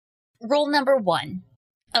Rule number 1,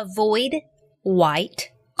 avoid white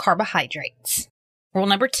carbohydrates. Rule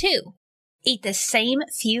number 2, eat the same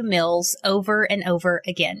few meals over and over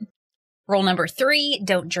again. Rule number 3,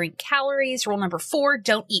 don't drink calories. Rule number 4,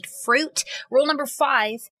 don't eat fruit. Rule number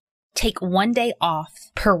 5, take 1 day off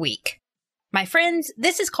per week. My friends,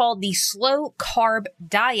 this is called the slow carb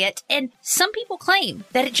diet, and some people claim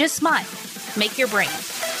that it just might make your brain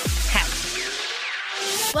happy.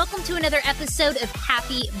 Welcome to another episode of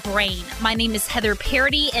Happy Brain. My name is Heather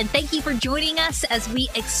Parody, and thank you for joining us as we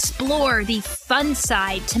explore the fun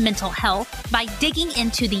side to mental health by digging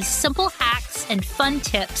into the simple hacks and fun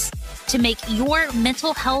tips to make your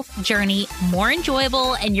mental health journey more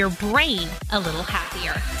enjoyable and your brain a little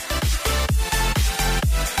happier.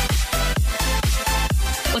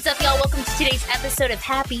 What's up, y'all? Welcome to today's episode of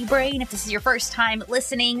Happy Brain. If this is your first time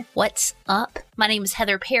listening, what's up? My name is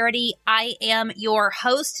Heather Parody. I am your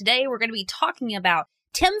host. Today, we're going to be talking about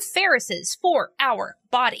Tim Ferriss's 4-Hour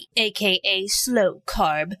Body, aka slow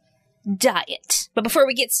carb diet. But before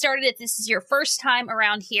we get started, if this is your first time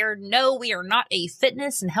around here, no, we are not a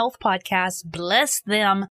fitness and health podcast. Bless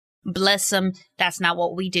them. Bless them. That's not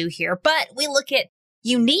what we do here. But we look at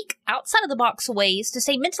unique, outside-of-the-box ways to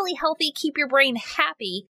stay mentally healthy, keep your brain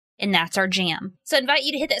happy, and that's our jam. So I invite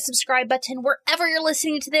you to hit that subscribe button wherever you're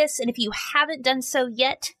listening to this, and if you haven't done so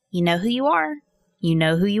yet, you know who you are. You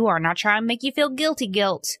know who you are. Not trying to make you feel guilt.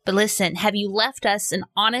 But listen, have you left us an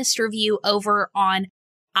honest review over on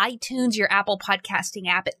iTunes, your Apple podcasting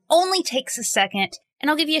app? It only takes a second. And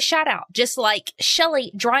I'll give you a shout out, just like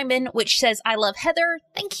Shelly Dryman, which says, I love Heather.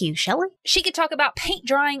 Thank you, Shelly. She could talk about paint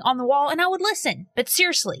drying on the wall and I would listen. But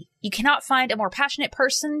seriously, you cannot find a more passionate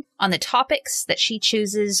person on the topics that she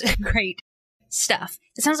chooses. Great stuff.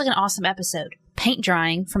 It sounds like an awesome episode. Paint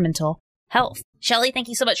drying for mental health. Shelly, thank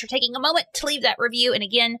you so much for taking a moment to leave that review. And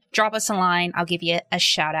again, drop us a line. I'll give you a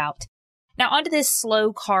shout out. Now, onto this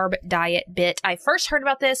slow carb diet bit. I first heard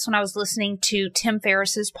about this when I was listening to Tim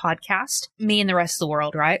Ferriss's podcast, Me and the Rest of the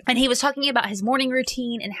World, right? And he was talking about his morning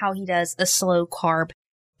routine and how he does a slow carb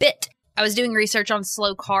bit. I was doing research on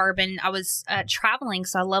slow carb and I was traveling,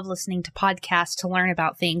 so I love listening to podcasts to learn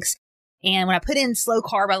about things. And when I put in slow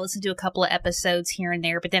carb, I listened to a couple of episodes here and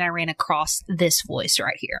there, but then I ran across this voice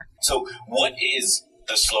right here. So what is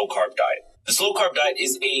the slow carb diet? The slow carb diet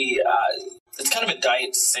is it's kind of a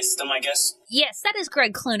diet system, I guess. Yes, that is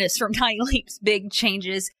Greg Clunis from Tiny Leaps Big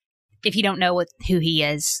Changes. If you don't know who he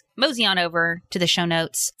is, mosey on over to the show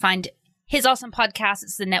notes. Find his awesome podcast.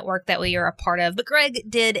 It's the network that we are a part of. But Greg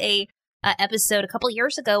did a episode a couple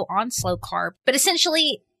years ago on slow carb. But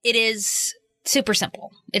essentially, it is super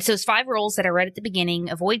simple. It's those 5 rules that I read at the beginning.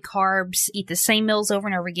 Avoid carbs, eat the same meals over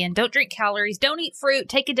and over again, don't drink calories, don't eat fruit,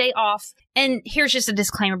 take a day off. And here's just a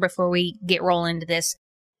disclaimer before we get rolling into this.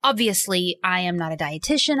 Obviously, I am not a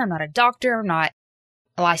dietitian, I'm not a doctor, I'm not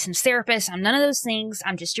a licensed therapist, I'm none of those things.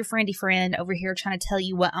 I'm just your friendy friend over here trying to tell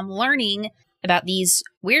you what I'm learning about these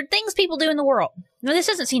weird things people do in the world. Now, this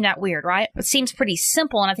doesn't seem that weird, right? It seems pretty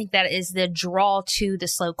simple, and I think that is the draw to the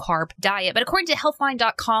slow carb diet. But according to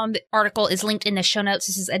healthline.com, the article is linked in the show notes.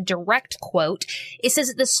 This is a direct quote. It says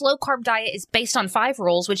that the slow carb diet is based on 5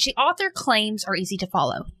 rules, which the author claims are easy to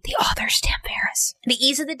follow. The author's Tim Ferriss. The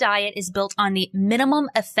ease of the diet is built on the minimum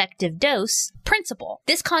effective dose principle.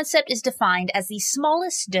 This concept is defined as the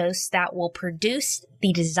smallest dose that will produce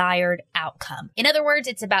the desired outcome. In other words,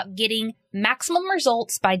 it's about getting maximum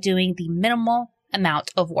results by doing the minimal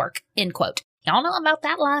amount of work, end quote. Y'all know about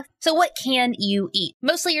that life. So what can you eat?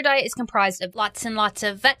 Mostly your diet is comprised of lots and lots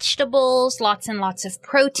of vegetables, lots and lots of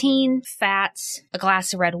protein, fats, a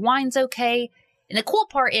glass of red wine's okay. And the cool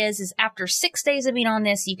part is after 6 days of being on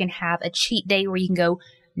this, you can have a cheat day where you can go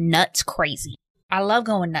nuts crazy. I love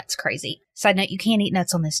going nuts crazy. Side note, you can eat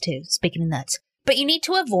nuts on this too, speaking of nuts. But you need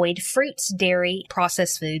to avoid fruits, dairy,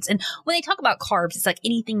 processed foods. And when they talk about carbs, it's like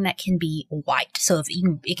anything that can be white. So if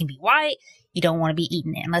it can be white, you don't want to be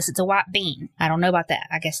eating it unless it's a white bean. I don't know about that.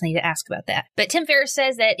 I guess I need to ask about that. But Tim Ferriss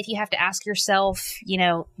says that if you have to ask yourself,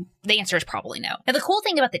 the answer is probably no. Now, the cool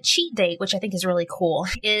thing about the cheat day, which I think is really cool,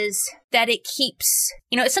 is that it keeps,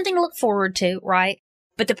 it's something to look forward to, right?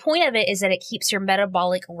 But the point of it is that it keeps your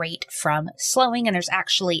metabolic rate from slowing. And there's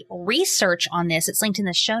actually research on this. It's linked in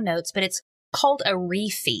the show notes, but it's called a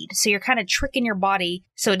refeed. So you're kind of tricking your body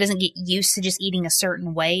so it doesn't get used to just eating a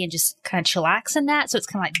certain way and just kind of chillax in that. So it's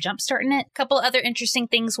kind of like jump-starting it. A couple other interesting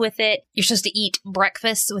things with it. You're supposed to eat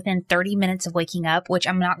breakfast within 30 minutes of waking up, which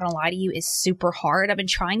I'm not going to lie to you is super hard. I've been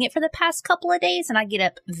trying it for the past couple of days and I get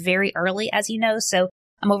up very early, as you know. So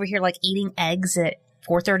I'm over here like eating eggs at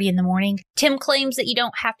 4:30 in the morning. Tim claims that you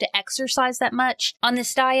don't have to exercise that much on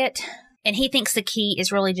this diet. And he thinks the key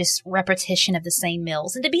is really just repetition of the same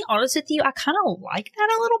meals. And to be honest with you, I kind of like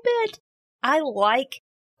that a little bit. I like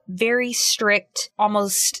very strict,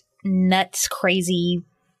 almost nuts, crazy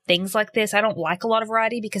things like this. I don't like a lot of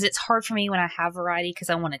variety because it's hard for me when I have variety because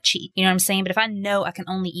I want to cheat. You know what I'm saying? But if I know I can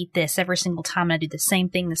only eat this every single time and I do the same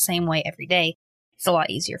thing the same way every day, it's a lot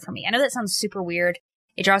easier for me. I know that sounds super weird.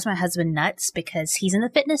 It drives my husband nuts because he's in the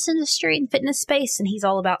fitness industry and fitness space and he's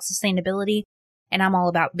all about sustainability. And I'm all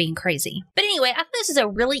about being crazy. But anyway, I thought this is a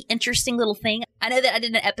really interesting little thing. I know that I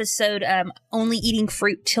did an episode only eating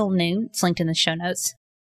fruit till noon. It's linked in the show notes.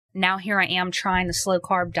 Now here I am trying the slow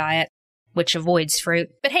carb diet, which avoids fruit.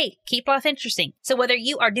 But hey, keep life interesting. So whether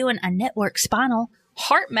you are doing a network spinal,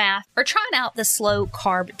 heart math, or trying out the slow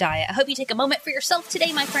carb diet, I hope you take a moment for yourself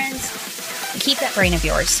today, my friends, and keep that brain of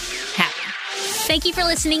yours happy. Thank you for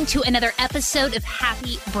listening to another episode of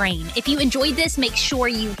Happy Brain. If you enjoyed this, make sure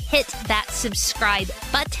you hit that subscribe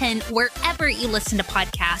button wherever you listen to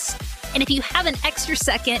podcasts. And if you have an extra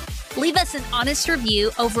second, leave us an honest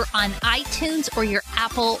review over on iTunes or your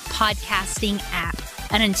Apple podcasting app.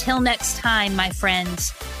 And until next time, my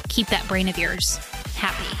friends, keep that brain of yours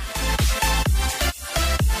happy.